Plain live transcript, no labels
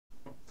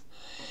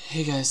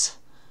Hey guys,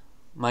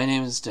 my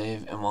name is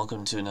Dave and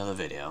welcome to another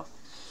video.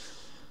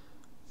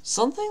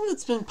 Something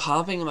that's been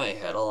popping in my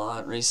head a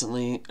lot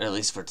recently, or at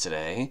least for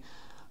today,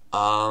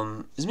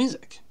 is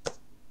music.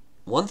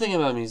 One thing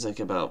about music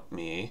about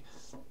me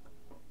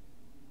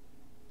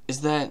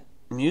is that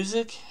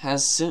music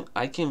has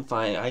I can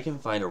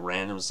find a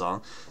random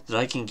song that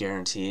I can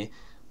guarantee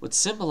would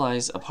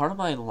symbolize a part of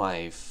my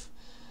life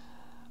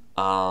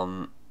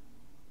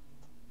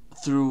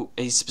through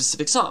a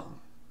specific song.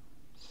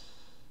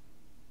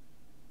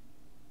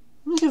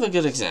 Let me give a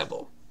good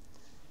example.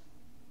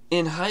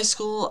 In high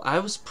school, I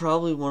was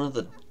probably one of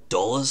the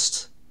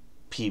dullest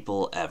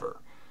people ever.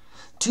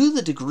 To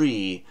the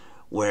degree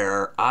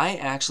where I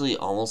actually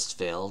almost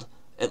failed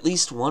at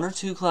least one or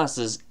two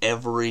classes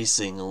every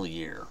single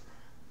year.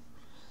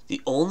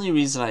 The only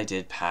reason I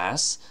did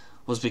pass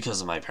was because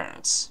of my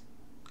parents.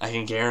 I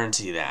can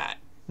guarantee that.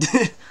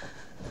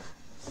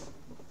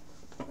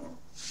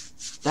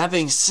 That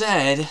being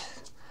said,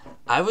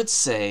 I would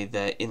say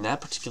that in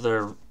that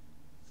particular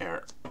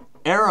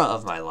era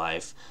of my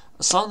life,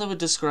 a song that would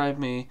describe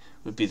me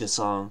would be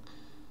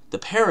the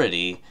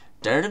parody,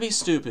 Dare to Be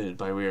Stupid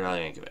by Weird Al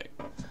Yankovic.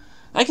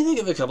 I can think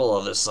of a couple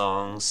other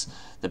songs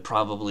that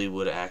probably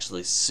would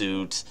actually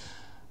suit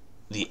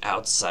the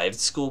outside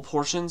school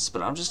portions,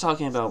 but I'm just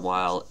talking about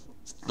while,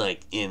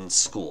 in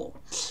school.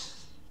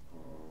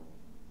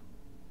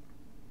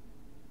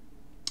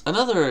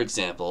 Another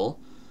example,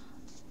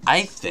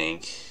 I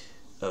think,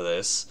 of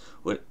this,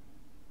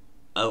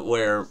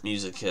 where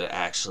music could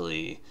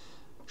actually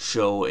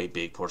show a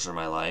big portion of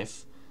my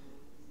life,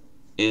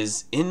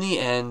 is In the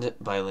End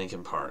by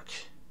Linkin Park.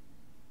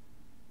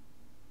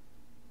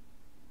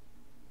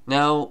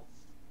 Now,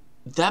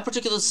 that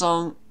particular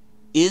song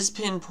is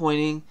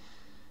pinpointing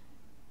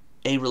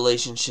a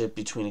relationship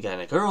between a guy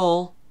and a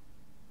girl,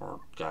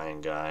 or guy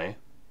and guy,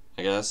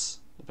 I guess,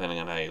 depending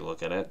on how you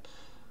look at it.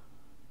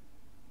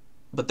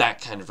 But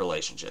that kind of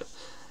relationship.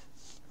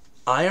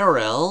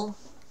 IRL,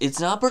 it's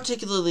not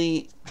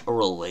particularly a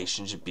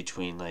relationship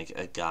between,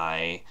 a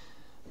guy,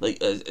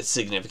 a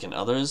significant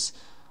others.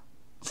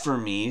 For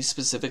me,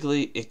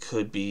 specifically, it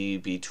could be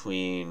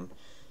between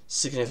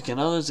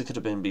significant others. It could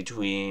have been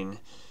between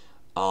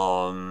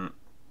family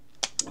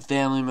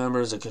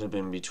members. It could have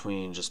been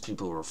between just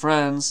people who were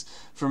friends.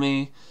 For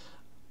me,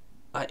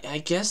 I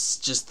guess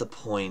just the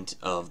point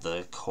of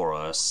the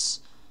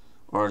chorus,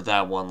 or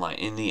that one line,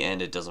 in the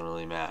end it doesn't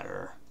really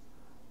matter.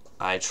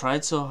 I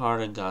tried so hard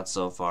and got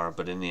so far,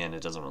 but in the end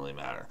it doesn't really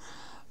matter.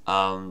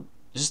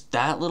 Just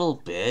that little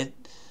bit,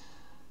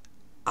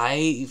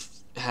 I've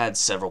had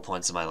several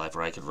points in my life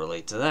where I could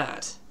relate to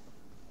that.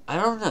 I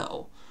don't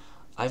know.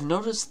 I've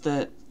noticed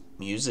that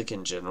music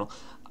in general,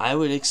 I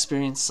would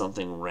experience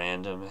something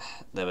random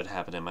that would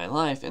happen in my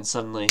life, and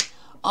suddenly,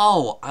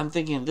 oh, I'm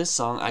thinking of this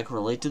song, I can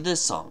relate to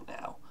this song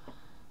now.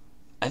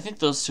 I think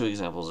those two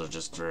examples are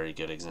just very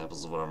good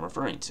examples of what I'm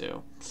referring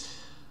to.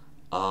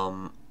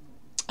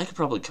 I could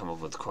probably come up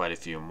with quite a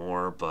few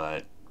more,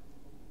 but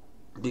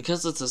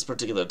because it's this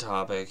particular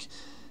topic,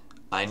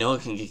 I know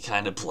it can get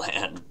kind of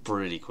bland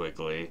pretty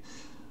quickly.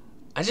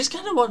 I just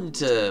kind of wanted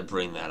to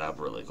bring that up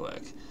really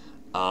quick.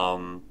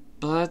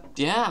 But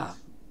yeah,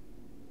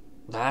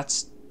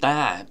 that's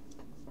that.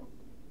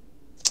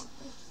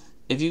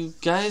 If you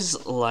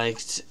guys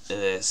liked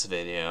this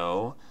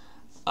video,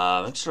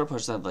 make sure to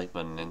push that like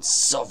button, and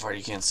so far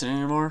you can't see it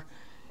anymore.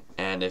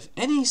 And if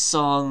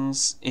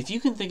you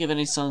can think of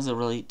any songs that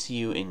relate to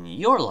you in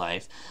your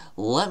life,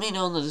 let me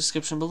know in the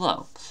description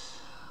below.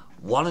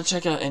 Want to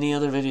check out any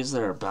other videos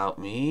that are about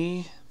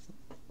me,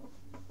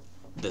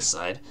 this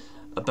side,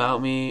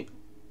 about me,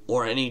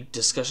 or any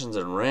discussions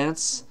and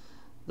rants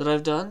that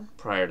I've done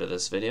prior to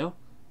this video,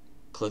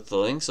 click the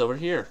links over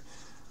here.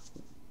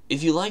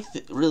 If you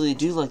really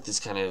do like this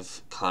kind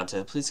of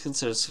content, please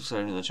consider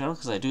subscribing to the channel,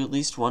 because I do at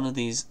least one of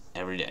these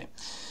every day.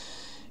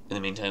 In the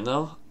meantime,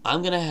 though,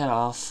 I'm going to head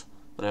off,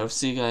 but I hope to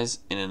see you guys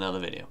in another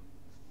video.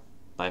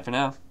 Bye for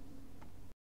now.